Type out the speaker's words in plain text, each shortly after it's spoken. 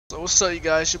So what's up, you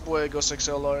guys? Your boy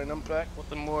GhostXLR, and I'm back with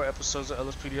the more episodes of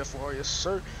LSPDFR. Yes,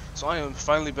 sir. So I am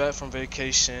finally back from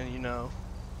vacation.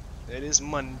 It is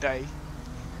Monday,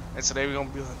 and today we're gonna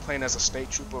be playing as a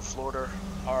state trooper of Florida,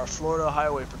 our Florida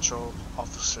Highway Patrol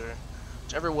officer,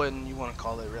 whichever one you want to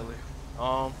call it, really.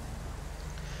 Um,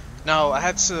 Now I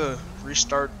had to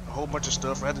restart a whole bunch of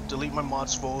stuff. I had to delete my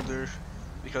mods folder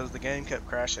because the game kept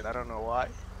crashing. I don't know why.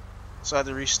 So I had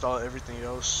to reinstall everything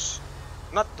else.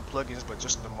 Not the plugins, but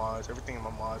just the mods. Everything in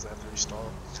my mods I had to reinstall.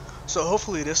 So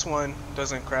hopefully this one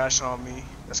doesn't crash on me.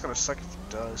 That's gonna suck if it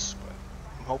does, but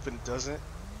I'm hoping it doesn't.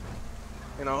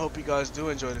 And I hope you guys do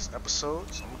enjoy this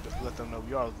episode. So I'm gonna let them know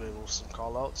we are available with some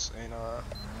callouts. And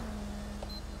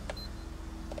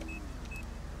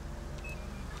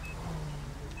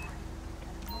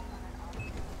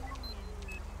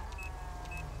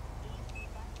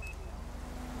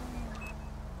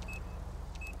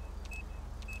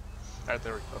alright,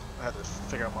 there we go. I had to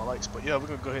figure out my lights, but yeah, we're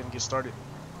gonna go ahead and get started.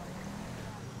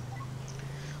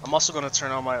 I'm also gonna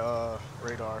turn on my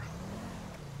radar.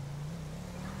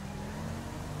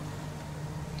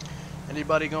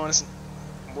 Anybody going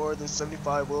more than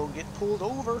 75 will get pulled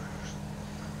over.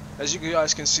 As you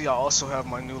guys can see, I also have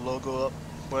my new logo up,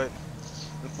 but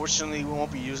unfortunately we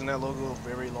won't be using that logo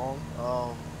very long.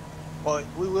 Well,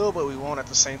 we will, but we won't at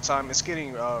the same time. It's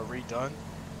getting redone.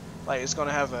 Like, it's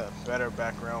gonna have a better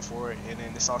background for it, and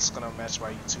then it's also gonna match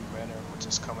my YouTube banner, which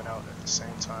is coming out at the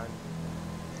same time.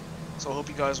 So I hope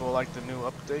you guys will like the new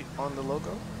update on the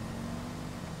logo.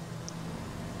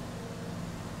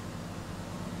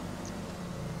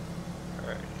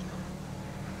 Alright.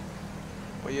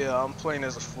 But yeah, I'm playing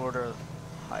as a Florida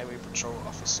Highway Patrol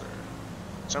officer.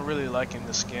 So I'm really liking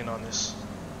the skin on this.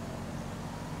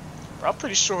 But I'm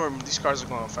pretty sure these cars are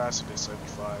going faster than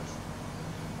 75.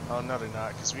 Oh, no, they're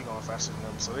not, because we're going faster than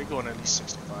them. So they're going at least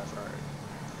 65. Alright.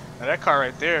 Now that car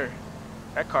right there,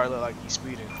 that car looked like he's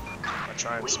speeding. I'm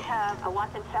trying to. We have a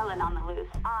wanted felon on the loose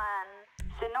on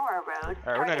Sonora Road.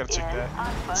 Alright, we're not gonna check that.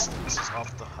 This is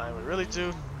off the highway. Really,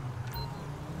 dude?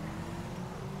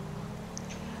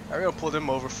 Alright, we're gonna pull them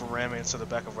over for ramming into the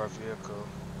back of our vehicle.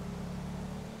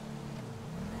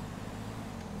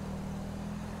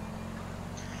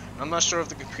 I'm not sure if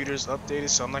the computer is updated,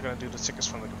 so I'm not gonna do the tickets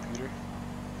from the computer.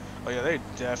 Oh yeah, they're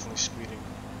definitely speeding.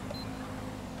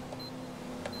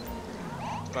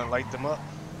 Gonna light them up.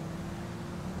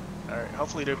 Alright,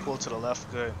 hopefully they pull to the left.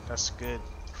 Good, that's good.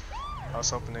 I was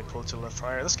hoping they pull to the left.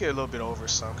 Alright, let's get a little bit over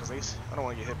some, because I don't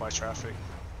want to get hit by traffic.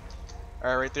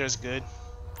 Alright, right there is good.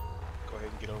 Go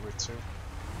ahead and get over it too.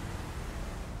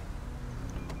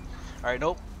 Alright,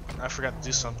 nope. I forgot to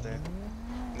do something.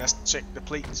 And that's to check the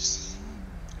plates.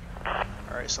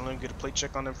 Alright, so let me get a plate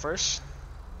check on them first.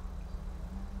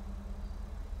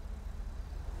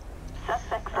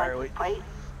 Suspect Alright, wait. plate.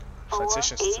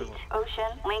 Citations to them.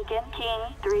 Ocean, Lincoln, King,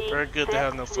 3. Very good to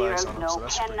have no flags on them, so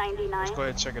that's pretty good. 1099. Let's go ahead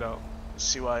and check it out.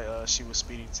 See why she was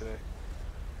speeding today.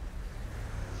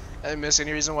 Hey miss,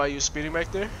 any reason why you were speeding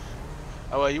back there?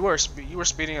 Oh well, you were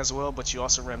speeding as well, but you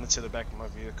also rammed into the back of my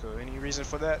vehicle. Any reason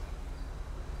for that?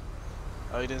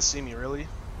 Oh, you didn't see me, really?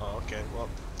 Oh, okay. Well,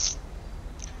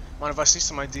 mind if I see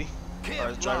some ID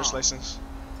or driver's license?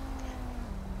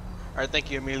 All right,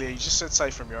 thank you, Amelia. You just sit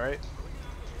tight for me, all right?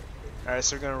 All right,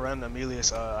 so we're gonna run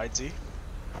Amelia's ID.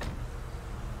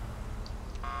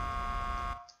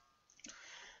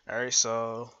 All right,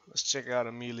 so let's check out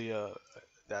Amelia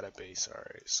database. All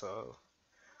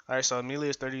right, so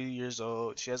Amelia is 30 years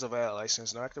old. She has a valid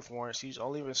license, no active warrants. She's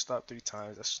only been stopped 3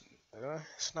 times. That's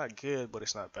it's not good, but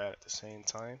it's not bad at the same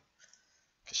time,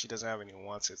 because she doesn't have any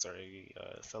wanteds or any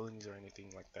felonies or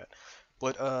anything like that.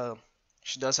 But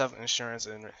she does have insurance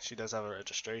and she does have a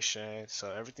registration,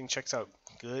 so everything checks out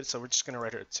good. So we're just gonna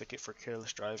write her a ticket for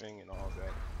careless driving and all of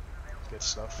that good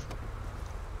stuff.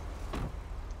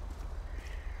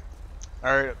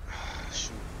 Alright,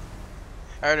 shoot.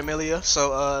 Alright, Amelia,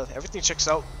 so everything checks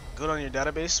out good on your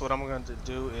database. What I'm going to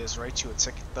do is write you a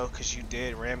ticket though, because you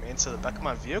did ram into the back of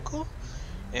my vehicle,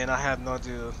 and I have no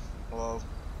idea, well,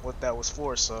 what that was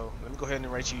for. So let me go ahead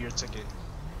and write you your ticket.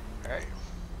 Alright.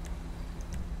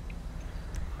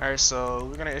 Alright, so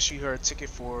we're gonna issue her a ticket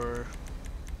for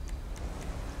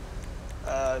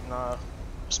no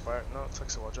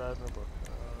texting while driving, but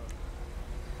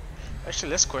actually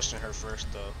let's question her first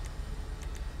though.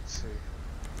 Let's see.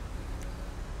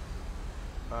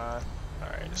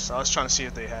 Alright, so I was trying to see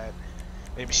if they had,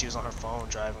 maybe she was on her phone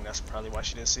driving, that's probably why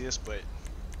she didn't see us, but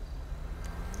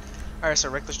alright,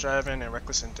 so reckless driving and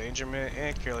reckless endangerment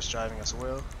and careless driving as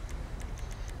well.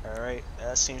 Alright,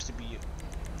 that seems to be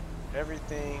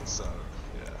everything, so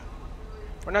yeah.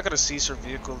 We're not gonna seize her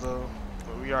vehicle though,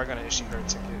 but we are gonna issue her a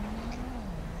ticket.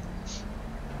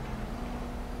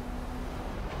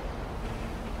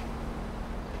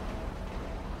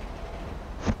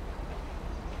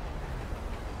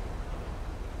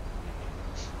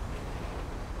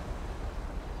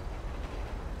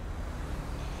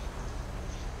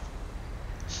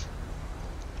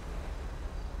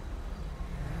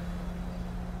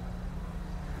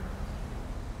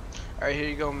 Alright, here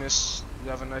you go, miss. You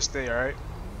have a nice day, alright?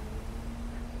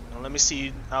 Now let me see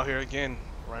you out here again,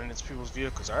 running into people's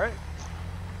vehicles, alright?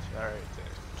 Alright then.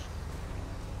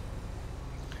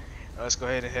 Now let's go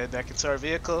ahead and head back into our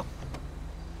vehicle.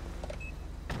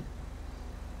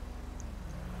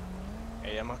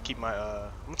 Hey, I'm gonna keep my,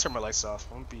 I'm gonna turn my lights off.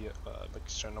 I'm gonna be, making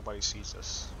sure nobody sees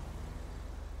us.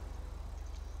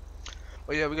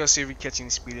 But yeah, we're gonna see if we catch any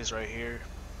speeders right here.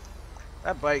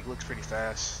 That bike looks pretty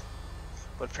fast.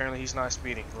 But apparently he's not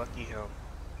speeding. Lucky him.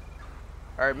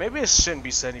 Alright, maybe it shouldn't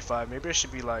be 75. Maybe it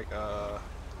should be like,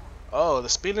 oh, the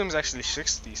speed limit is actually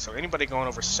 60. So anybody going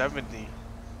over 70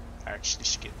 actually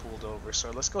should get pulled over.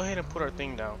 So let's go ahead and put our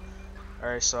thing down.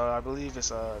 Alright, so I believe it's,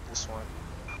 this one.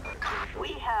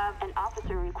 We have an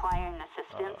officer requiring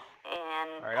assistance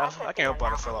and Alright, I can help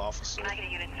out a fellow officer. Can I get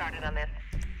a unit started on this?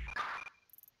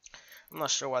 I'm not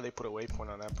sure why they put a waypoint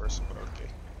on that person, but okay.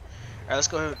 Alright, let's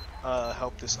go ahead and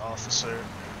help this officer.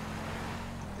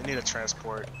 They need a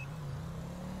transport.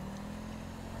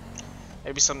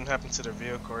 Maybe something happened to their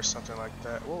vehicle or something like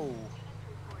that. Whoa.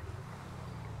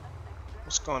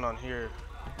 What's going on here?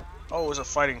 Oh, there's a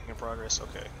fighting in progress.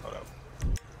 Okay, hold up.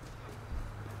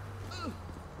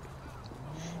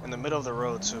 In the middle of the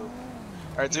road, too.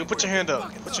 Alright, dude, put your hand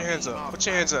up. Put your hands up. Put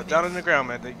your hands up. Down on the ground,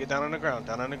 man. Get down on the ground.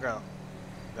 Down on the ground.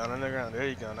 Down on the ground. There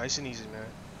you go. Nice and easy, man.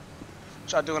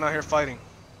 What y'all doing out here fighting?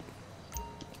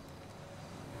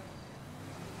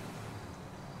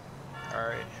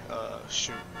 Alright,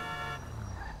 shoot.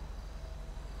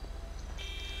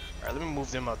 Alright, let me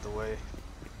move them out the way.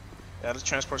 Yeah, the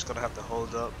transport's gonna have to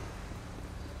hold up.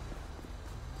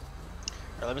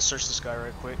 Alright, let me search this guy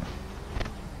right quick.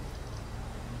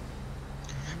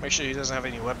 Make sure he doesn't have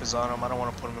any weapons on him. I don't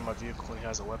want to put him in my vehicle when he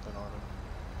has a weapon on him.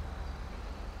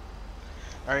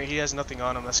 Alright, he has nothing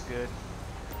on him. That's good.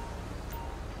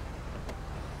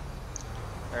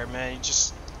 Alright, man, you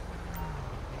just...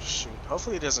 Shoot.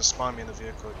 Hopefully he doesn't spawn me in the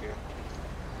vehicle again.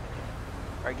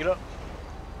 Alright, get up.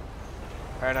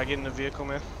 Alright, now get in the vehicle,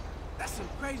 man. That's some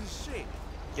crazy shit.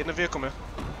 Get in the vehicle, man.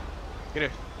 Get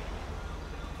in.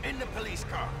 In the police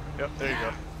car. Yep, there you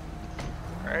go.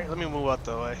 Alright, let me move out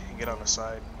the way and get on the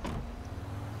side.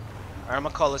 Alright, I'm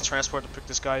gonna call a transport to pick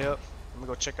this guy up. I'm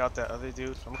gonna go check out that other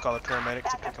dude. I'm gonna call a paramedic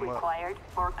to pick him up. required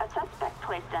for a suspect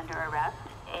placed under arrest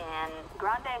in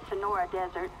Grande Sonora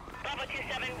Desert. Bravo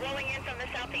 27, rolling in from the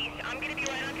southeast. I'm gonna be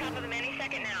right on top of them any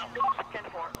second now.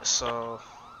 10-4. So...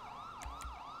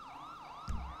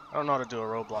 I don't know how to do a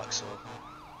roadblock, so...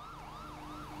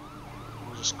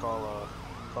 We'll just call,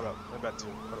 hold up, maybe I do.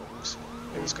 Hold up, oops.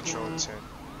 Maybe it's control 10.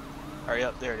 Alright,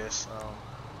 yep, there it is.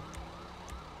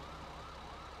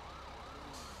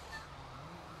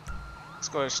 Let's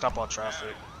go ahead and stop all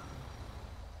traffic.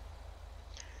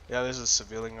 Yeah, there's a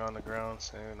civilian on the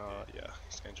ground, and yeah,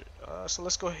 he's injured. So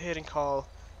let's go ahead and call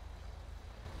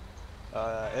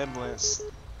ambulance,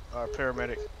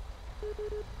 paramedic.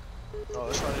 Oh,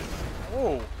 that's not it.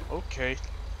 Whoa, okay.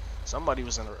 Somebody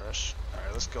was in a rush.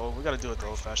 Alright, let's go. We gotta do it the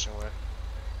old-fashioned way.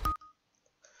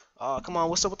 Oh, come on,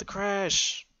 what's up with the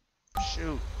crash?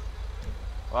 Shoot.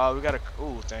 Wow, we got a...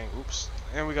 Ooh, dang, oops.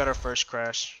 And we got our first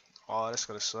crash. Oh, that's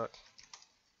gonna suck.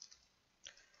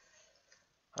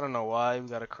 I don't know why we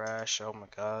got a crash. Oh my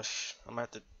gosh. I'm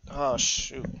at the... Oh,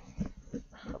 shoot.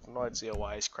 I have no idea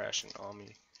why it's crashing on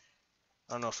me.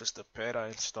 I don't know if it's the pet I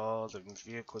installed, the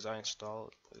vehicles I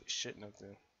installed, but it shouldn't have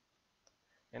been.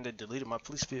 And they deleted my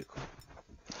police vehicle.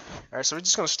 Alright, so we're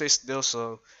just gonna stay still,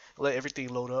 so let everything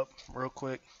load up real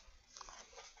quick.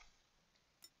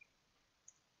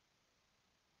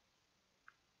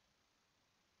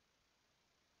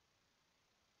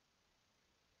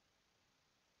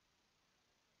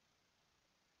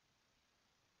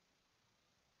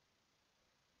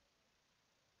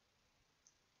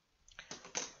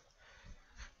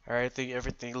 Alright, I think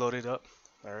everything loaded up.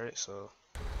 Alright, so.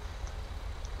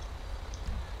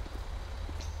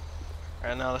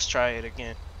 Alright, now let's try it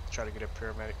again. Try to get a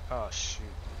paramedic. Oh, shoot.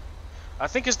 I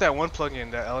think it's that one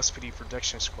plugin, that LSPD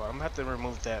Protection Squad. I'm gonna have to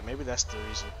remove that. Maybe that's the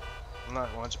reason. I'm not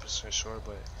 100% sure,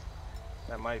 but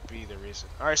that might be the reason.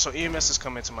 Alright, so EMS is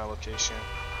coming to my location.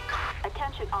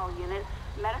 Attention all units.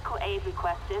 Medical aid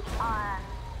requested on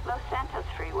Los Santos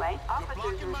Freeway.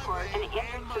 Officers report an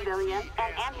injured civilian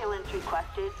and ambulance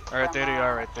requested. Alright, there they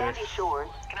are right there. Sandy Shores.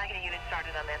 Can I get a unit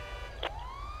started on this?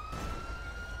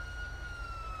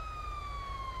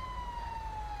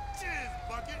 Cheers,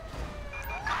 bucket.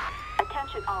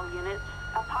 Attention all units.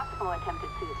 A possible attempted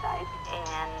suicide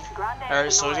in Grande.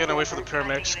 Alright, so we're Sonora gonna wait for the Can I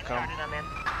get a paramedics to unit come started on this?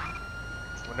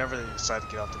 whenever they decide to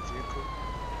get out the vehicle.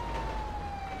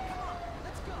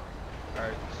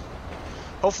 Alright.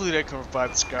 Hopefully they can revive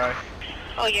this guy.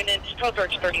 All units,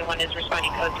 Proverge 31 is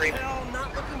responding code 3. Hell,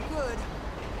 not looking good.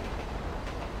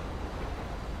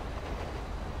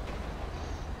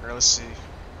 Alright, let's see.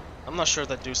 I'm not sure if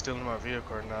that dude's still in my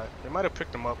vehicle or not. They might have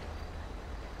picked him up.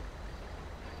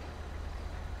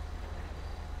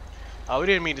 Oh, we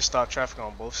didn't mean to stop traffic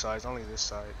on both sides, only this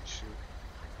side. Shoot.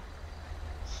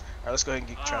 Alright, let's go ahead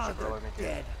and get traffic rolling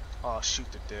again. Dead. Oh, shoot,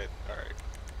 they're dead. Alright.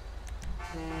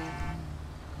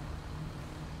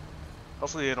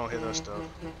 Hopefully they don't hit us though.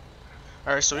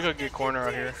 Alright, so we're gonna get corner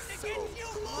out here.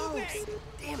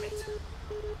 Damn it.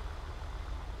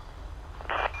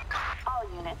 All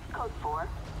units, code 4.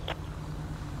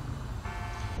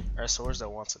 Alright, so where's that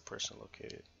wanted person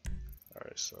located?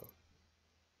 Alright, so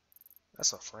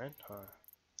that's a friend, huh?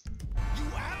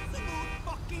 You absolute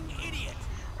fucking idiot.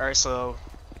 Alright, so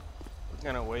we're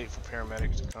gonna wait for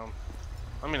paramedics to come.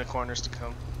 I mean the coroners to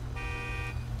come.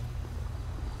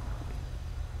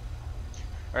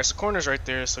 Alright, so coroner's right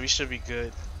there, so we should be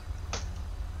good.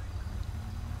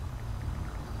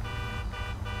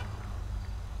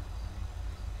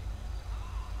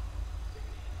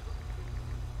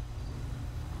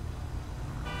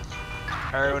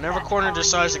 Alright, whenever coroner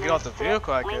decides to get off the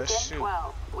vehicle, I guess. Shoot.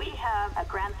 12. We have a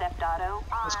Grand Theft Auto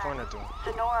What's on coroner doing?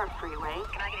 Sonora Freeway.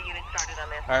 Can I get a unit started on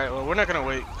this? Alright, well, we're not gonna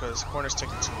wait because coroner's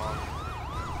taking too long.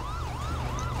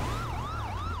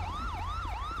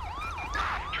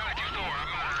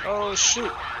 Oh,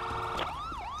 shoot.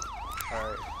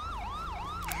 Alright.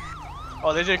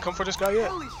 Oh, they didn't come for this guy yet?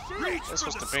 Holy shit. They're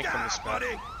supposed to bank from this guy.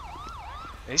 buddy.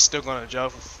 He's still going to jail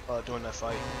for doing that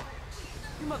fight.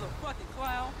 You motherfucking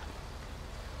clown.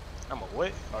 I'm a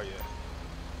what? Oh, yeah.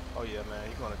 Oh, yeah, man.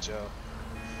 You're going to jail.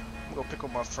 I'm going to pick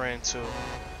up my friend, too.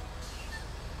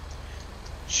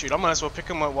 Shoot, I might as well pick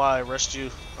him up while I arrest you.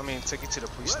 I mean, take you to the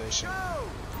police station. Go.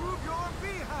 Prove your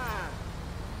behind.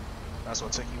 Might as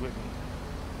well take you with me.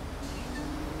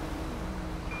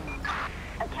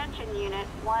 Attention Unit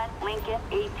 1, Lincoln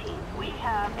 18. We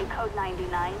have a code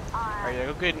 99 on Alright, yeah,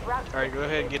 go get. Alright, go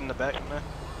ahead and get in the back, man.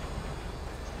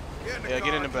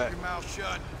 Get in the back. Keep your mouth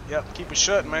shut. Yep, keep it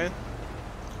shut, man.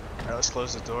 Alright, let's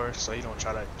close the door so you don't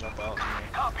try to jump out.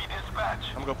 Copy dispatch.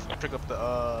 I'm gonna go pick up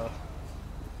the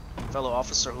fellow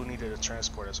officer who needed a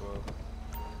transport as well.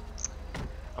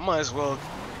 I might as well,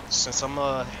 since I'm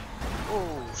oh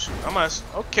shoot, I might as,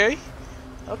 okay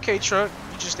truck,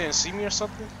 you just didn't see me or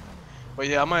something? But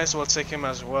yeah, I might as well take him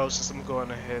as well since I'm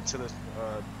going ahead to the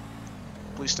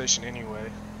police station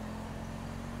anyway.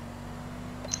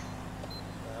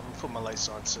 I'm gonna put my lights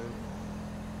on too.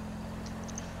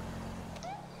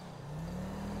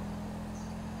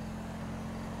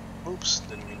 Oops,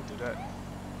 didn't mean to do that.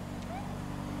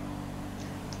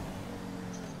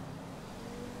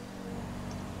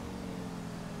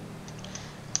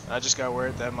 I just got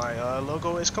word that my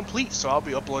logo is complete, so I'll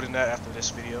be uploading that after this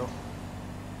video.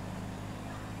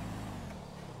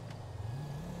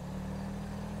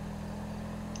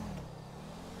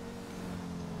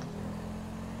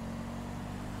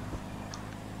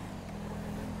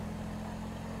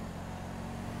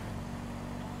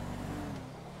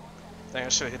 Dang, I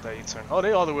should have hit that U-turn. Oh,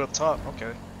 they all the way up top.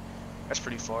 Okay. That's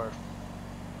pretty far.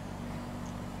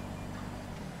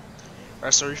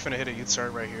 Alright, so we're finna hit a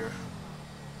U-turn right here.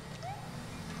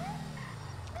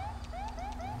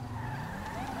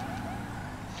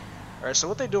 Alright, so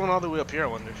what they doing all the way up here, I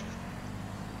wonder?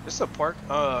 This is a park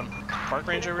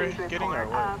ranger we're getting, or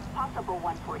what? Possible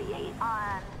 148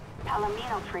 on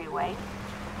Palomino Freeway.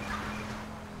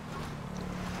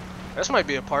 This might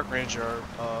be a park ranger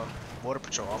or border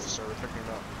patrol officer we're picking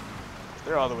up.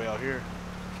 They're all the way out here.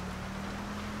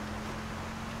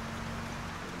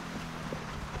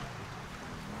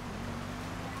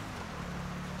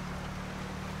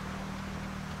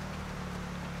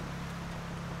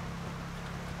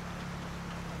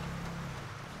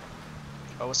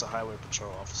 Oh, it's a highway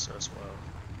patrol officer as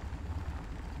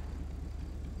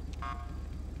well.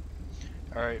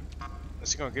 Alright,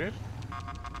 is he gonna get it?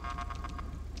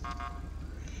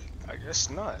 I guess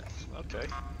not. Okay.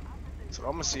 So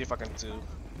I'm gonna see if I can do.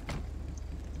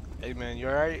 Hey man, you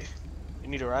alright? You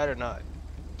need a ride or not?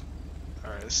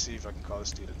 Alright, let's see if I can call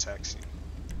this dude a taxi.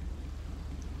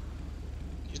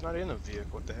 He's not in a vehicle,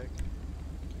 what the heck?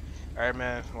 Alright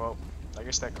man, well, I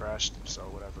guess that crashed, so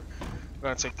whatever. We're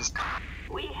gonna take this.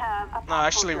 We have a No,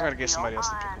 actually, we're gonna get somebody else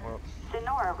to pick him up.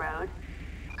 Sonora Road.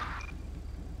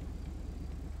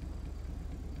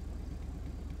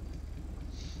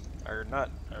 Or not.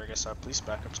 Or I guess our police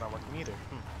backup's not working either.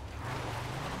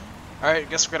 Alright,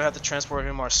 guess we're gonna have to transport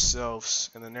him ourselves.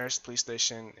 And the nearest police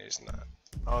station is not.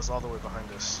 Oh, it's all the way behind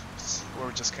us. It's where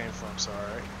we just came from, so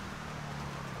alright.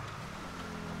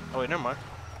 Oh wait, never mind.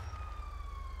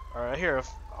 Alright, I hear an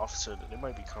officer. They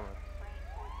might be coming.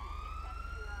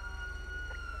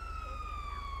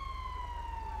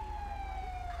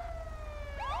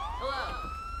 Hello.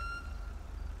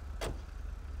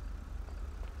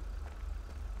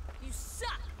 You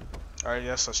suck. Alright,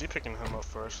 yeah, so she picking him up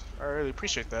first. I really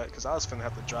appreciate that, because I was finna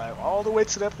have to drive all the way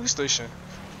to that police station.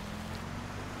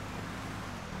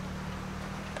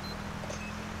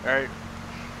 Alright.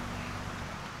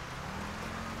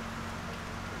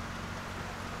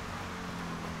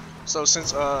 So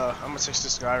since I'm gonna text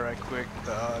this guy right quick,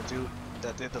 the dude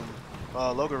that did the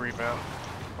logo revamp,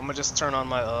 I'm gonna just turn on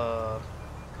my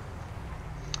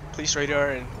police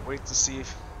radar and wait to see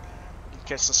if he can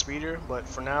catch the speeder. But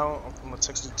for now, I'm gonna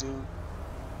text the dude.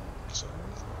 So.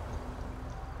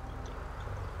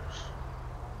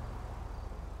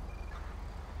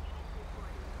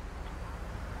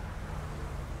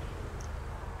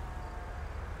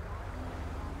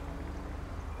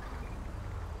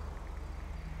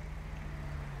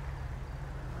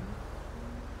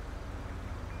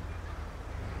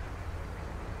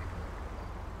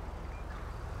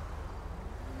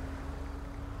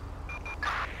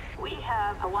 We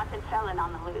have a wanted felon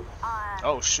on the loose.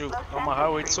 Oh shoot, Los on my Santos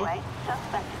highway too? Freeway.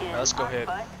 Suspect is Let's go on ahead.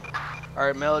 foot.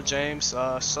 Alright, Mel James,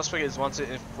 suspect is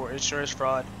wanted for insurance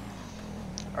fraud.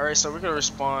 Alright, so we're gonna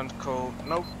respond code.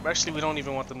 Nope, actually we don't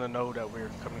even want them to know that we're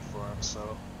coming for them, so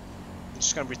we're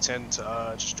just gonna pretend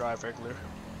to just drive regular.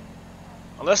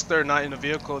 Unless they're not in the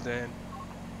vehicle, then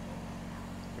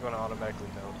you're gonna automatically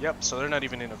know. Yep, so they're not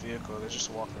even in a vehicle, they're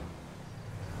just walking.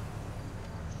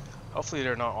 Hopefully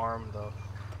they're not armed though.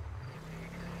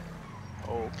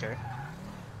 Oh, okay.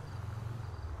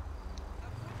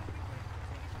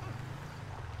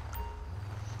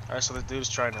 Alright, so the dude's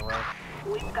trying to run.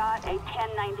 We've got a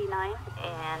 1099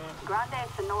 in Grande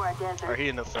Sonora Desert. Alright, he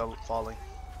ended up falling.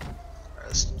 Alright,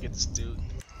 let's get this dude.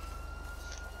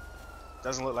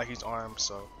 Doesn't look like he's armed,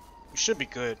 so we should be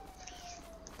good.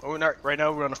 But we're not right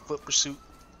now. We're on a foot pursuit.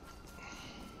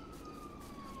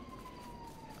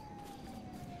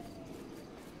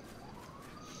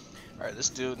 All right, this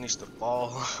dude needs to fall.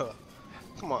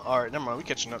 Come on. All right, never mind. We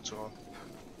catching up to him.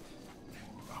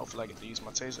 Hopefully, I get to use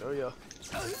my taser. Oh yeah,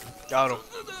 got him.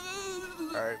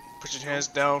 All right, put your hands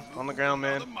down on the ground,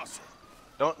 man.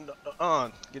 Don't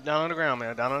get down on the ground,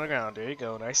 man. Down on the ground. There you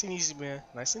go. Nice and easy, man.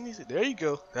 Nice and easy. There you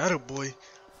go. That a boy.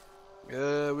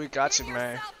 Yeah, we got you,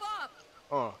 man.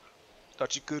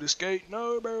 Thought you could escape?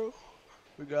 No, bro.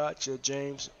 We got you,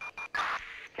 James.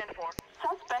 10-4.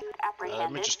 Suspect apprehended.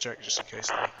 Let me just check just in case.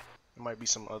 Though. There might be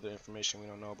some other information we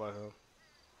don't know about him.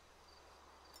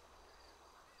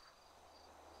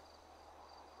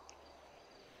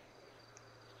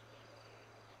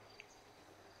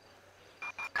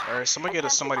 Alright, somebody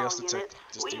get somebody else to take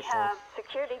this We dude have for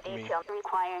security me. detail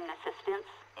requiring assistance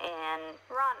in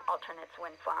Ron Alternate's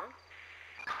wind farm.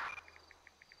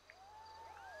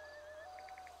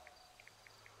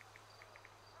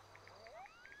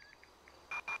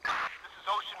 This is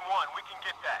Ocean 1. We can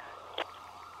get that.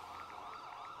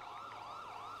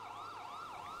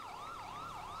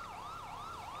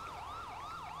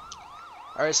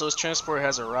 Alright, so his transport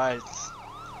has arrived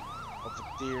over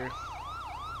there.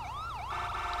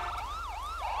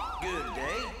 Good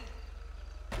day.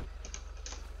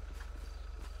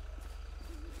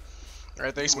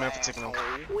 Alright, thanks man for taking over.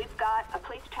 We've got a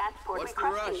police transport What's the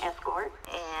requesting rush? escort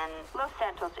in Los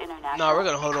Santos International. No, we're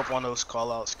gonna hold up on those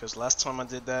callouts because last time I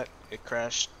did that, it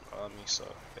crashed on me. So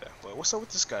yeah, but what's up with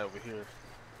this guy over here?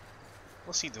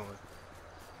 What's he doing?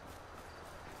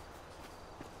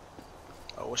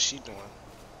 Oh, what's she doing?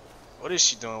 What is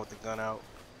she doing with the gun out?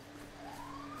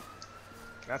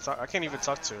 Can I talk? I can't even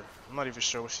talk to her. I'm not even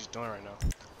sure what she's doing right now.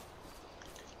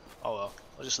 Oh well,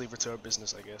 I'll just leave her to her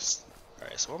business, I guess.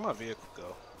 Alright, so where'd my vehicle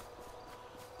go?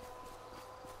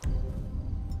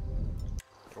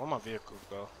 Where'd my vehicle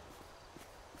go?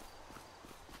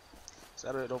 Is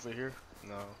that it over here?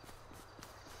 No.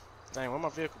 Dang, where'd my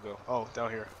vehicle go? Oh,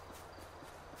 down here.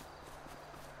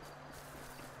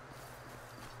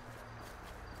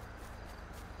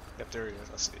 Yep, there it is.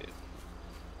 I see it.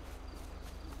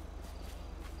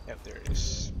 Yep, there it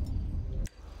is.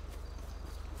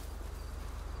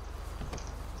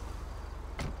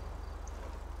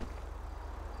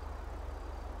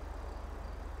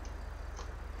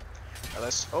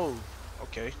 Let's. Oh,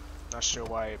 okay. Not sure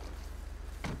why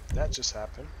that just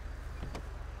happened.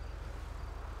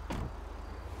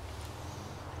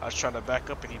 I was trying to back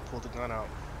up and he pulled the gun out.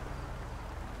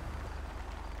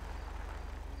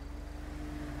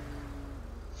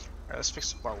 Alright, let's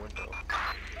fix up our window.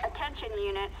 Attention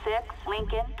Unit 6,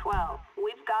 Lincoln 12.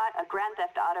 We've got a Grand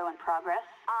Theft Auto in progress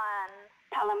on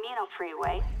Palomino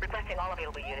Freeway. Requesting all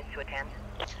available units to attend.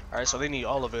 Alright, so they need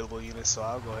all available units, so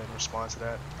I'll go ahead and respond to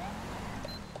that.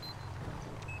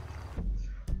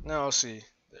 Now, let's see.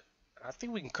 I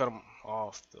think we can cut them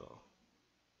off, though.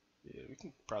 Yeah, we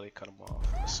can probably cut them off.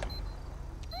 Let's see.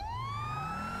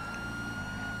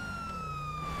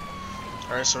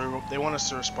 Alright, so they want us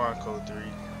to respond code 3.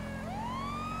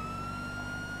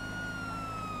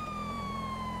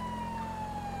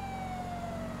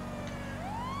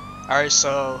 Alright,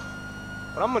 so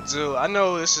what I'm gonna do, I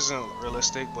know this isn't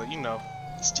realistic, but you know,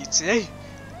 it's GTA.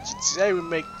 GTA would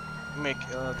make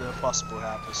the impossible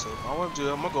happen. So what I'm gonna do,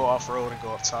 I'm gonna go off road and go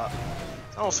up top.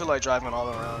 I don't feel like driving all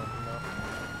around, you know.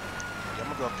 Yeah, I'm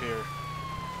gonna go up here.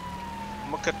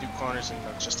 I'm gonna cut through corners and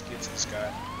just to get to this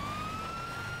guy.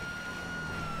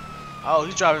 Oh,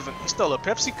 he's driving. He stole a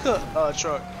Pepsi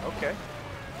truck. Okay.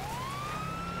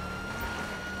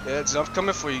 Yeah, I'm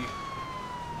coming for you.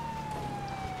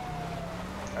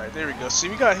 Alright, there we go. See,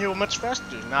 we got here much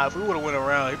faster. Nah, if we would have went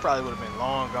around, he probably would have been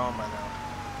long gone by now.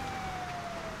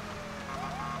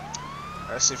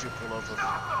 Alright, let's see if he pull over.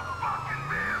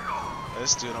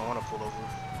 This dude don't want to pull over.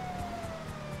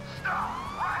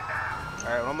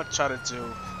 Alright, what I'm gonna try to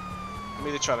do, I'm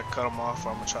either try to cut him off or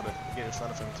I'm gonna try to get in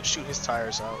front of him to shoot his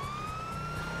tires out.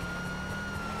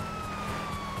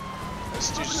 This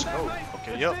dude just, oh,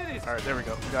 okay, yep. Alright, there we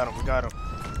go. We got him, we got him.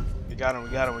 We got him, we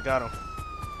got him, we got him.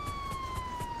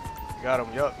 We got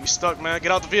him, yup. You stuck, man.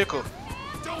 Get out the vehicle.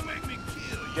 Don't make me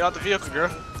kill you. Get out the vehicle, girl.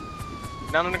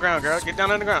 Get down on the ground, girl. Get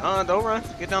down on the ground. Don't run.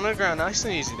 Get down on the ground. Nice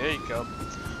and easy. There you go.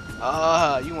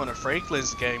 Ah, you one of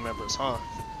Franklin's gang members, huh?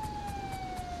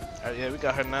 Alright, yeah, we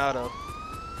got her now, though.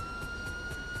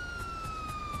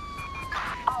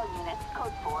 All units,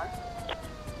 code 4.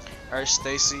 Alright,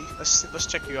 Stacy. Let's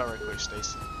check you out right quick,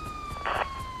 Stacy.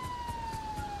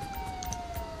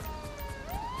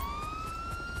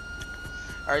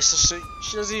 Alright, so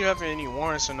she doesn't even have any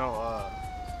warrants or no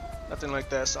nothing like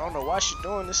that. So I don't know why she's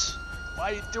doing this.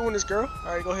 Why are you doing this, girl?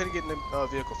 Alright, go ahead and get in the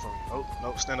vehicle for me. Oh,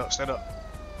 no, stand up, stand up.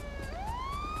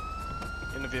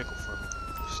 In the vehicle for me.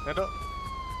 Stand up.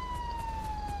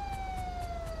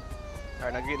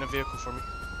 Alright, now get in the vehicle for me.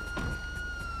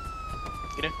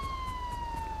 Get in.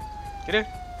 Get in.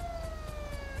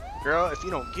 Girl, if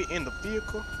you don't get in the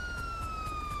vehicle,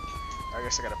 I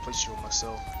guess I gotta place you on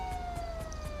myself.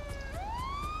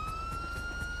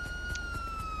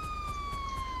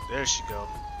 There she go.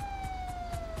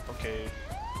 Okay.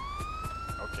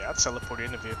 Okay, I teleported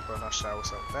in the vehicle. I'm not sure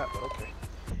what's up with that, but okay.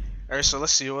 Alright, so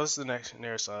let's see. What's the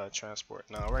nearest transport?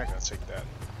 No, we're not gonna take that.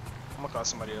 I'm gonna call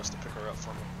somebody else to pick her up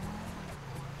for me.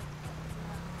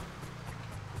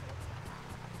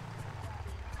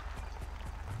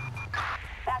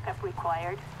 Backup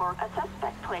required for a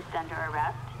suspect placed under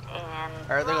arrest and...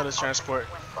 Alright, they go to transport.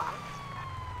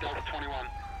 Delta 21,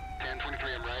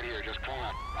 1023, I'm right here, just pulling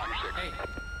up on your 6.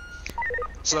 Hey.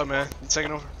 What's up, man?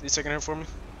 You taking her for me?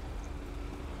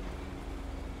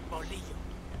 Alright,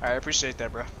 I appreciate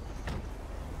that, bro.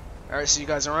 Alright, see you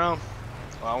guys around.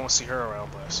 Well, I won't see her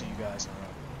around, but I see you guys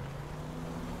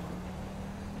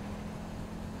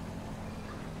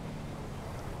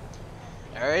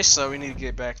around. Alright, so we need to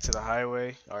get back to the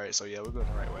highway. Alright, so yeah, we're going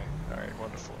the right way. Alright,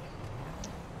 wonderful.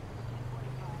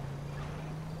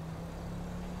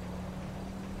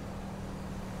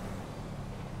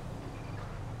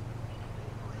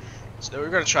 So we're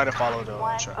gonna try to follow the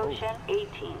Ocean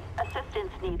 18.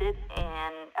 Assistance needed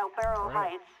in El Barro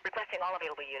Heights. Requesting all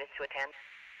available units to attend.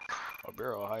 Oh,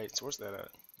 Barrel Heights. Where's that at?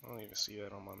 I don't even see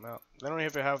that on my map. They don't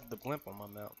even have the blimp on my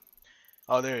map.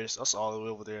 Oh, there it is. That's all the way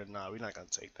over there. Nah, we're not gonna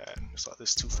take that.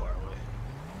 It's too far away.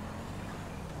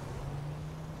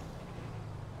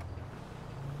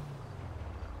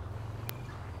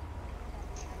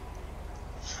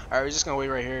 Alright, we're just gonna wait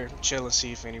right here, chill and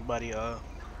see if anybody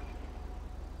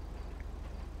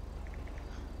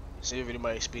see if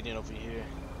anybody's speeding over here.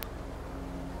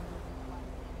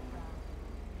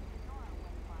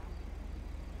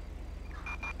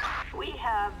 We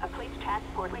have a police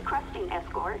transport requesting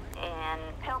escort in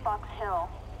Pillbox Hill.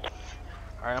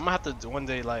 Alright, I'm gonna have to one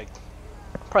day, like,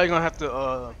 probably gonna have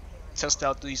to test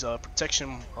out these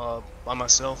protection by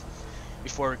myself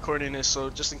before recording this, so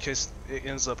just in case it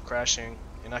ends up crashing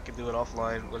and I can do it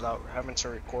offline without having to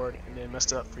record and then mess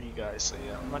it up for you guys. So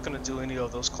yeah, I'm not gonna do any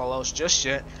of those callouts just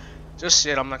yet. Just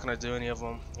yet, I'm not gonna do any of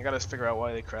them. I gotta figure out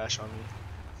why they crash on me.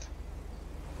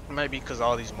 It might be because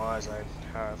all these mods I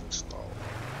have installed,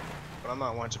 but I'm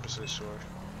not 100% sure.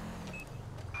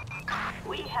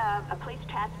 We have a police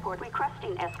transport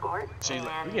requesting escort See, in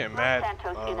we getting Los mad.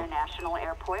 Santos International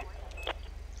Airport.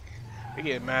 We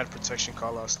get mad protection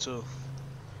callouts too.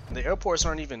 The airports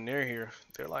aren't even near here.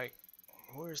 They're like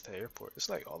Where's the airport? It's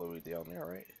like all the way down there,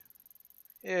 right?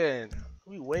 Yeah,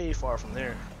 we way far from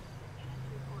there.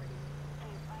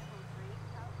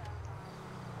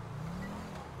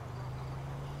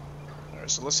 Alright,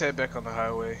 so let's head back on the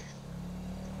highway.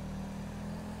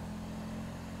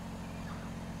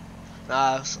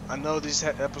 Nah, I know this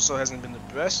episode hasn't been the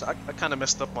best. I kind of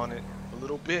messed up on it a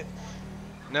little bit.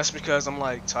 And that's because I'm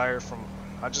like tired from,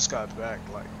 I just got back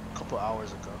like a couple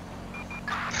hours ago.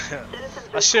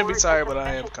 I shouldn't be tired, but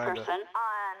I am kind of.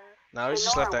 Nah, we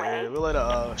just left that area. We'll let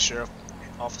a sheriff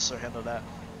officer handle that.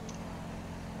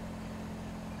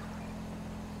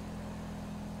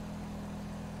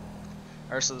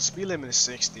 Alright, so the speed limit is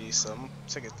 60, so I'm gonna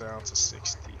take it down to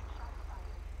 60.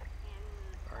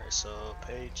 Alright, so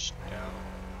page down.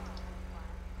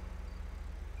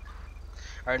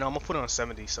 Alright, no, I'm gonna put it on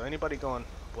 70, so anybody going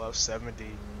above 70,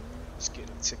 just get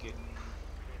a ticket.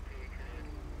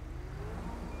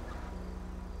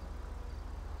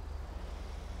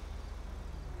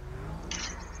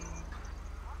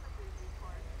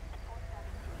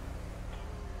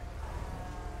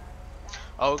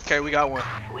 Okay, we got one.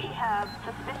 We have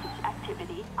suspicious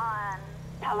activity on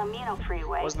Palomino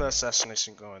Freeway. Where's the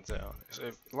assassination going down? So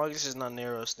if, as long as it's not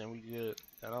near us, then we good.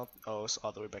 I don't. Oh, it's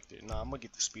all the way back there. Nah, I'm gonna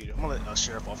get the speeder. I'm gonna let a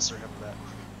sheriff officer handle that.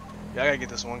 Yeah, I gotta get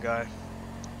this one guy.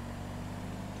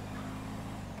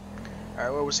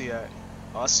 Alright, where was he at?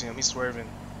 Oh, I see him. He's swerving.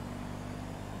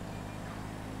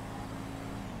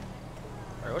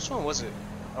 Alright, which one was it?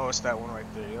 Oh, it's that one right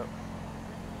there. Yep.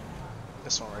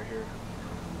 This one right here.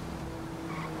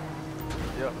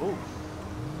 Yeah. Ooh.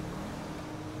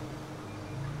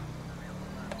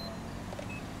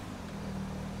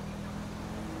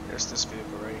 There's this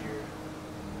vehicle right here.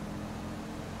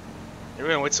 Yeah, we're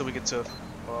gonna wait till we get to.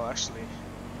 Well, actually,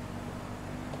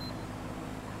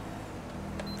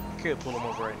 I could pull them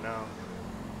over right now.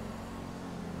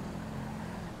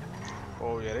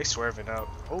 Oh yeah, they swerving out.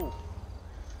 Oh. All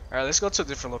right, let's go to a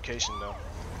different location though.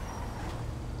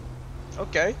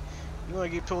 Okay. You wanna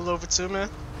get pulled over too, man?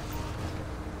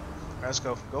 Alright, let's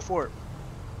go. Go for it.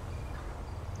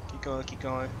 Keep going, keep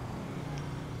going.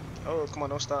 Oh, come on,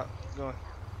 don't stop. Keep going.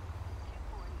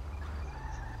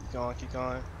 Keep going, keep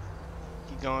going.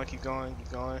 Keep going, keep going, keep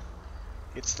going.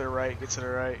 Get to the right, get to the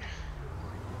right.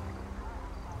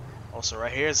 Also,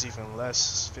 right here is even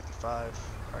less, 55.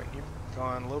 Alright, keep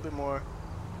going a little bit more.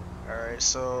 Alright,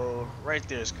 so right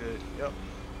there is good. Yep.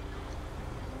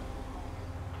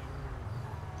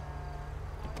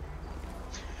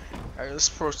 Alright, let's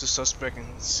approach the suspect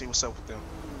and see what's up with them.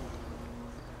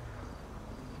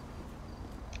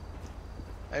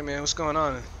 Hey man, what's going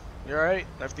on? You alright?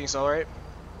 Everything's alright?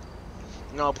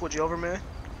 No, I pulled you over, man.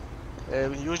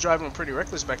 You was driving pretty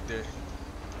reckless back there.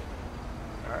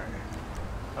 Alright.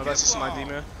 Oh, that's just my D,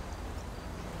 man.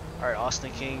 Alright,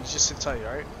 Austin King, just sit tight,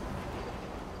 alright?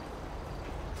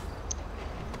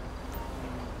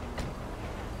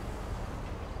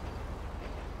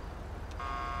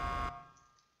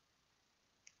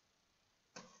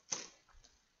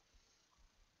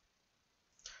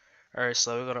 Alright,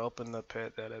 so we're gonna open the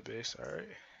pet database, alright.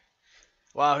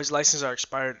 Wow, his licenses are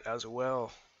expired as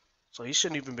well. So he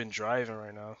shouldn't even been driving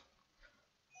right now.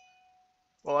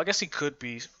 Well, I guess he could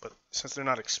be, but since they're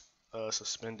not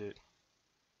suspended.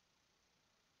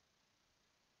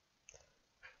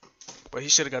 But he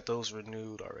should have got those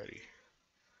renewed already.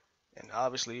 And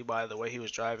obviously, by the way he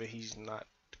was driving, he's not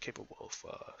capable of,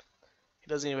 he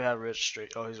doesn't even have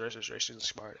registration. Oh, his registration is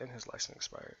expired and his license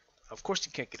expired. Of course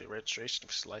he can't get a registration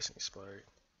if his license expired.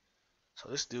 So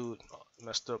this dude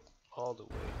messed up all the way.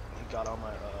 He got on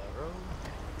my road.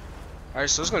 Alright,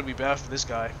 so it's gonna be bad for this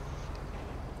guy.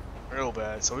 Real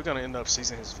bad. So we're gonna end up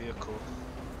seizing his vehicle.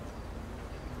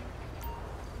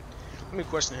 Let me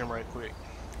question him right quick.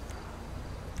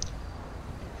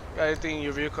 Got anything in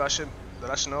your vehicle that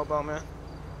I should know about, man?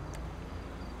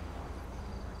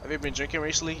 Have you been drinking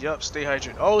recently? Yup, stay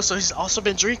hydrated. Oh, so he's also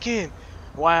been drinking.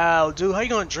 Wow, dude, how you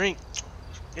gonna drink?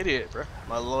 Idiot, bro.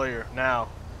 My lawyer now.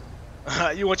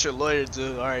 You want your lawyer,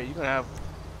 dude? All right, you're gonna have.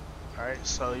 All right,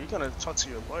 so you're gonna talk to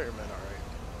your lawyer, man. All right.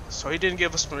 So he didn't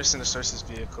give us permission to search his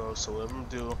vehicle, so what I'm gonna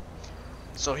do.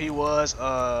 So he was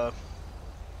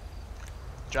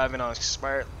driving on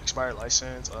expired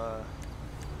license, no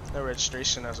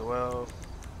registration as well.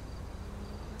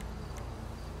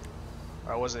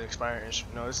 Or was it expired?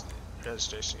 No, it's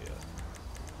registration. Yeah.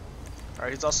 All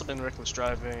right, he's also been reckless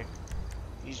driving.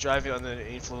 He's driving under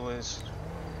the influence.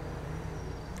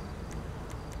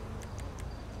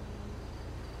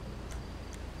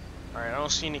 Alright, I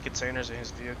don't see any containers in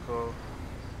his vehicle.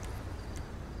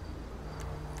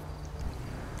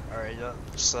 Alright, yeah.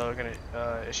 So we're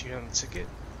gonna issue him a ticket.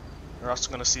 We're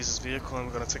also gonna seize his vehicle and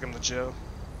we're gonna take him to jail.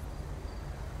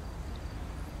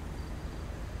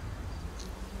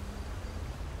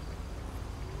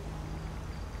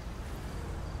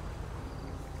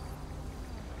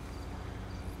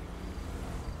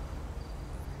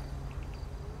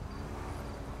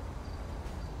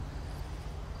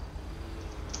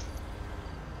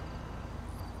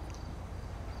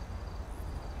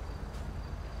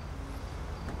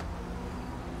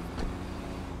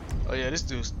 Oh yeah, this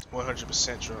dude's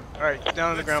 100% drunk. Alright,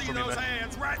 down on the ground for me, man.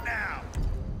 Hands right now.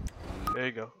 There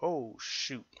you go. Oh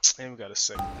shoot. And we got a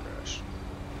second crash.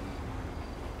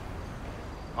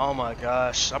 Oh my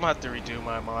gosh. I'm gonna have to redo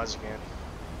my mods again.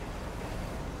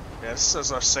 Yeah, this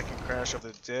is our second crash of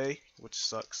the day, which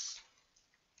sucks.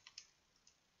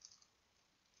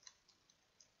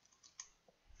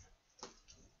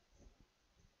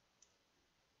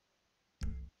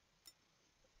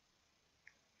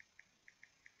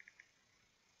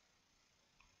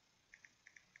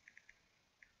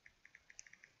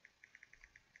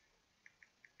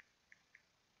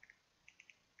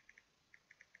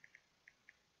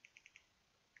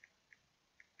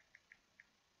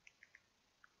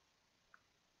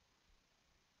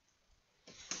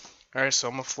 Alright, so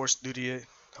I'm gonna force duty it.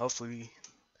 Hopefully,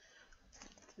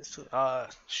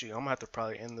 shoot, I'm gonna have to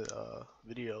probably end the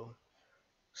video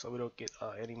so we don't get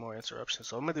any more interruptions.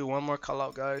 So I'm gonna do one more call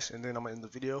out, guys, and then I'm gonna end the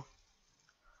video.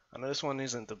 I know this one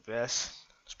isn't the best.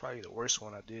 It's probably the worst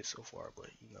one I did so far, but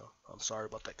you know, I'm sorry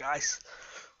about that, guys.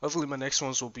 Hopefully, my next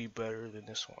ones will be better than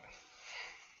this one.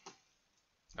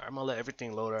 Alright, I'm gonna let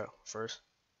everything load out first.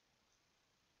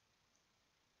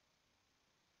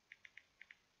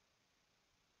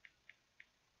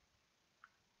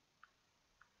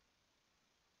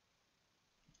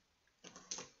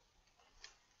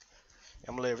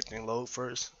 I'm gonna let everything load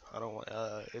first. I don't want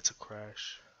it to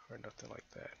crash or nothing like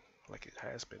that, like it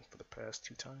has been for the past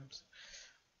 2 times.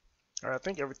 Alright, I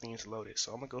think everything is loaded,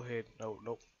 so I'm gonna go ahead.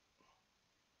 Nope.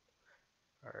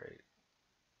 Alright.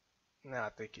 Nah, I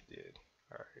think it did.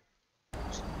 Alright.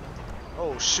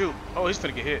 Oh shoot. Oh, he's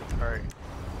gonna get hit. Alright.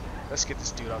 Let's get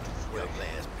this dude out the way.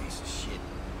 Ass piece of shit.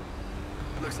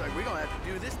 Looks like we're gonna have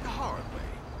to do this the hard way.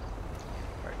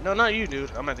 Alright. No, not you,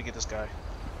 dude. I'm gonna have to get this guy.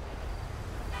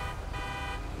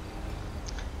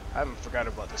 I haven't forgot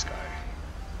about this guy.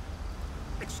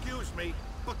 Excuse me,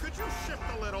 but could you shift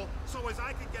a little so as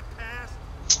I could get past?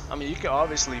 I mean, you can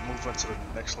obviously move on to the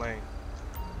next lane.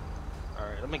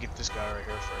 Alright, let me get this guy right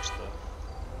here first, though.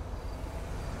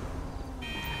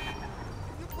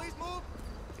 Can you please move?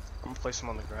 I'm gonna place him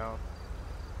on the ground.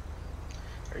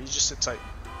 Alright, you just sit tight.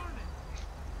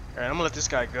 Alright, I'm gonna let this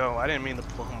guy go. I didn't mean to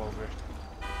pull him over.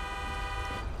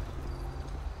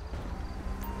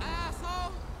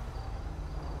 Asshole!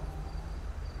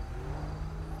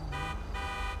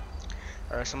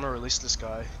 Alright, so I'm gonna release this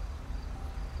guy.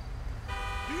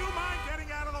 Do you mind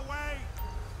getting out of the way?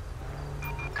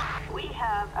 We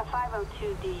have a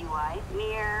 502 DUI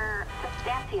near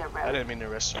Substantia Road. I didn't mean to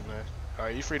arrest you, man.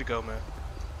 Alright, you free to go, man.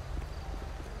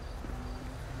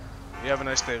 You have a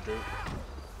nice day, dude.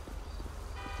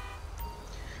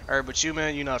 Alright, but you,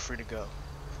 man, you're not free to go.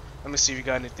 Let me see if you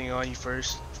got anything on you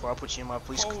first before I put you in my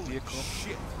police vehicle.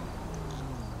 Shit.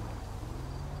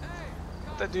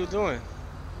 What that dude doing?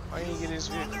 Why didn't he get his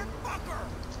vehicle? Motherfucker!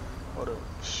 Hold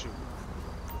up, shoot.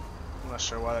 I'm not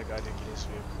sure why that guy didn't get his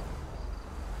vehicle.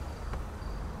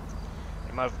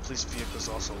 And my police vehicle is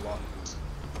also locked.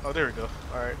 Oh, there we go.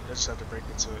 Alright, I just have to break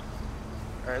into it.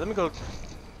 Alright, let me go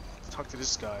talk to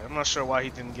this guy. I'm not sure why he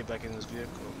didn't get back in his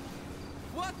vehicle.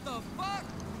 What the fuck?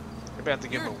 Maybe I have to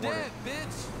give him a You're warning. dead,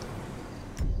 bitch.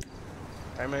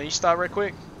 Alright, man, you stop right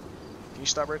quick? Can you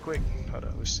stop right quick? Hold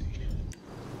on, let's see.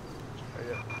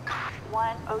 Hurry up.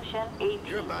 1 Ocean 18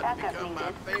 You're about to backup become my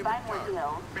needed. favorite Combine part. with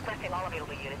Mill. Requesting all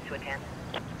available units to attend.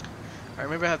 Alright,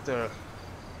 maybe I have to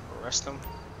arrest him.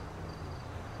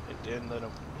 It didn't let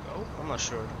him go? I'm not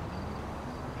sure.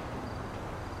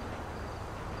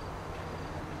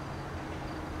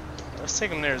 Let's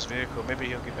take him near his vehicle. Maybe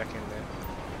he'll get back in there.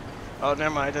 Oh,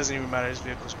 never mind. It doesn't even matter. His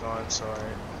vehicle's gone, so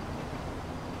alright.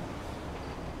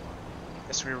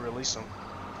 Guess we release him.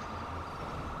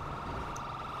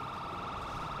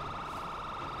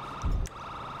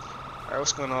 Alright,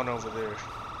 what's going on over there?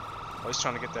 Oh, he's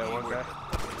trying to get that one guy.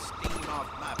 Steam off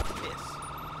my piss.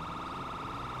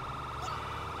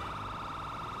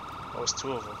 Oh, it's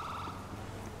 2 of them.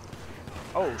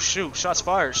 Oh, shoot. Shots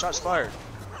fired. Shots fired.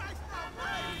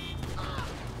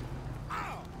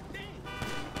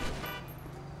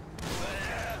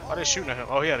 Why are they shooting at him?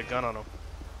 Oh, he had a gun on him.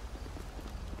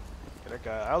 Yeah, that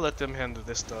guy. I'll let them handle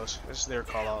this though. This is their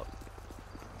call out.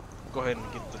 Go ahead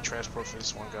and get the transport for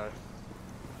this one guy.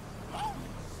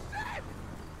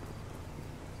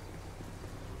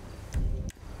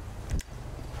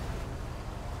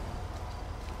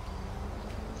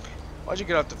 Why'd you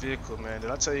get out the vehicle, man?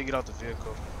 Did I tell you to get out the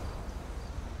vehicle?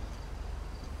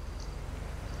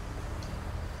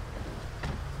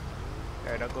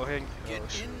 Alright, now go ahead and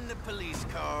Get in the police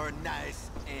car nice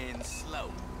and slow.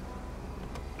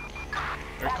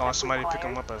 they're calling somebody to pick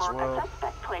him up as well. A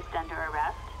suspect placed under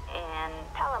arrest in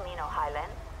Palomino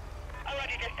Highlands. Oh,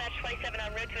 Roger, dispatch 27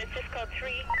 en route to assist code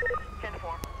 3.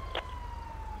 10-4.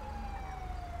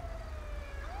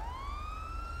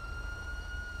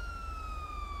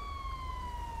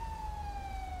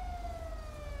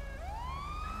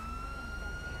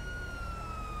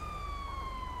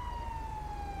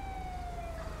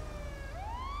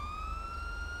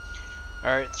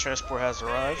 Alright, the transport has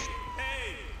arrived.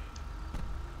 Hey!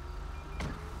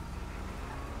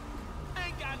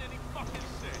 Ain't got any fucking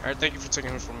sense. Alright, thank you for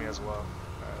taking it from me as well.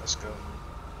 Alright, let's go.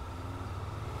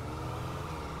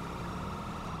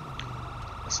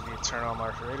 Let's need to turn on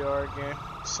my radar again.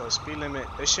 So speed limit,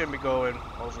 they shouldn't be going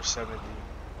over 70.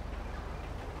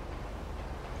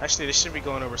 Actually, they should be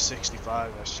going over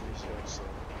 65 actually, so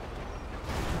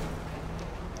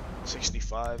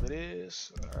 65 it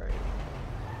is. Alright.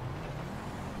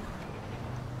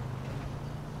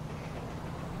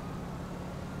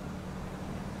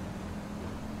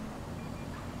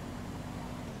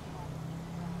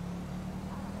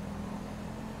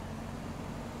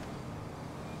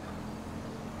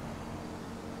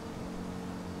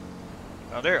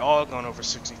 Now they're all going over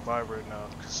 65 right now,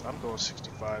 because I'm going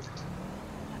 65.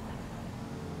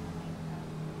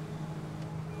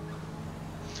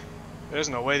 There's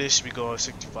no way they should be going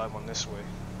 65 on this way.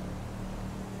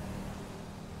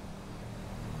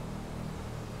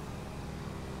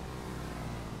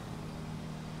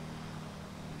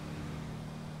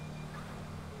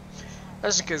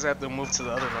 That's because I have to move to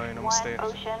the other lane. I'm staying.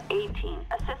 Ocean 18.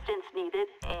 Assistance needed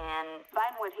in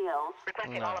Vinewood Hills.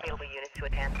 Requesting all available units to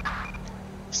attend.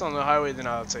 If it's on the highway, then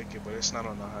I'll take it, but it's not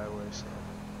on the highway, so.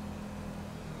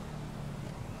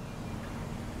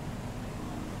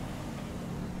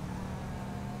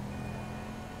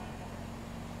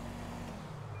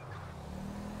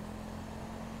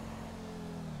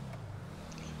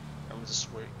 I'm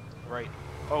just wait. Right.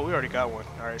 Oh, we already got one.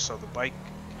 Alright, so the bike.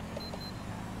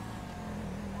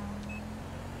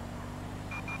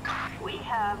 We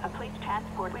have a police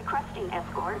transport requesting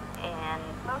escort in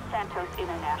Los Santos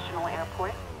International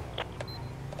Airport.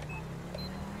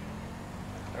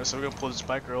 Alright, so we're gonna pull this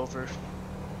biker over.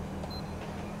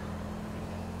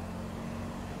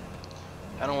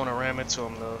 I don't want to ram into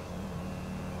him though.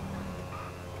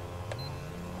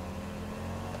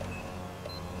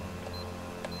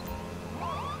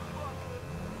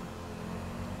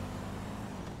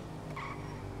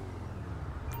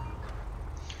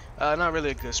 Not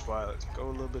really a good spot. Let's go a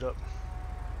little bit up.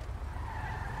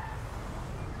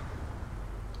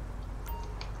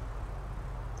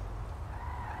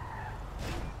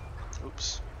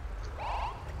 Oops.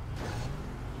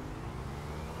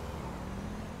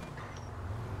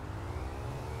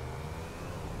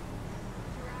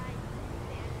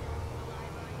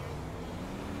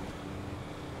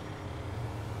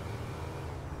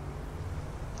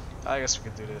 I guess we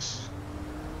could do this.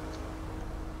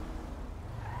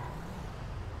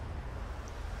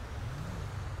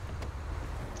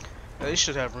 They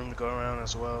should have room to go around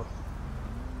as well.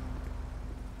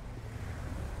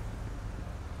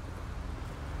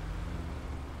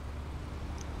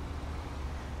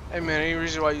 Hey man, any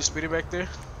reason why you speeding back there?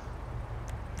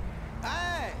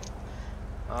 Hey!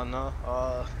 Oh no.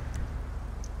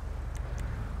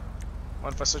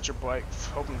 What if I search your bike,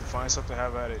 hoping to find something,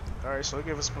 have at it? Alright, so they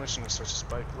give us permission to search his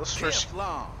bike. Let's first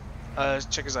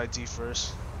check his ID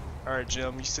first. Alright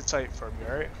Jim, you sit tight for me,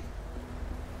 alright?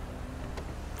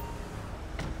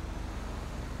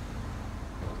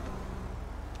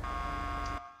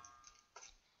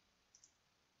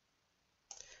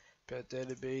 Pet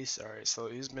database. Alright, so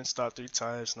he's been stopped 3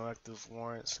 times, no active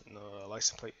warrants, no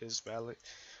license plate is valid.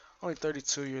 Only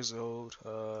 32 years old.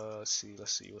 Let's see,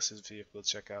 what's his vehicle?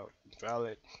 Check out.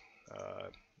 Valid.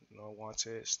 No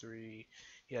wanted. 3.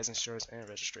 He has insurance and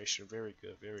registration. Very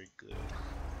good, very good.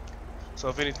 So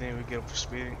if anything, we get him for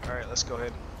speeding. Alright, let's go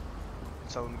ahead and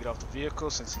tell him to get off the vehicle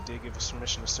since he did give us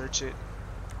permission to search it.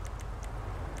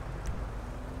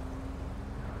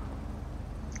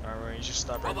 Alright, you just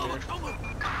stop right there.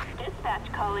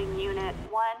 Dispatch calling Unit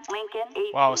 1, Lincoln 18.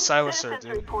 Wow, silencer,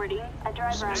 dude. Reporting a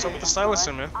driver What's up with the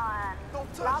silencer, man? You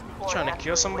Trying to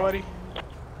kill somebody? Alright,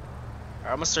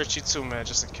 I'm gonna search you too, man,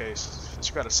 just in case. Since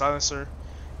you got a silencer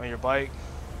on your bike.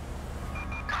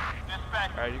 Dispatch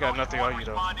Alright, you got nothing on you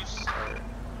though. Alright.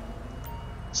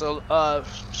 So,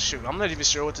 shoot, I'm not even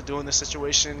sure what to do in this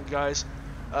situation, guys.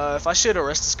 If I should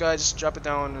arrest this guy, just drop it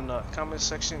down in the comment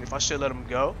section. If I should let him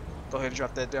go ahead and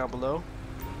drop that down below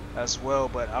as well.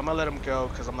 But I'm gonna let him go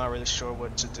because I'm not really sure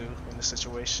what to do in this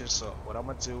situation. So what I'm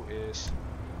gonna do is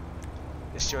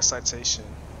issue a citation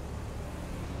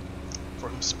for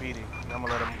him speeding. And I'm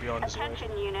gonna let him be on his way.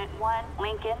 Attention Unit 1,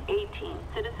 Lincoln 18.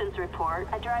 Citizens report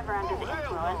a driver under the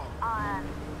influence on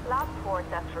Lockport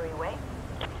Freeway.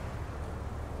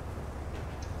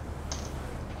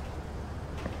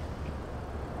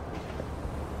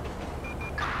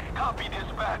 Copy,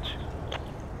 dispatch.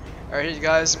 Alright, you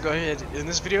guys, go ahead in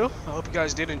this video. I hope you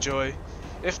guys did enjoy.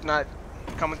 If not,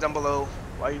 comment down below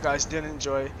why you guys didn't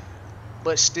enjoy.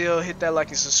 But still, hit that like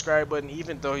and subscribe button,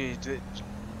 even though you did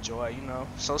enjoy. You know,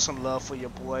 show some love for your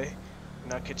boy.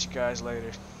 And I'll catch you guys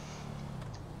later.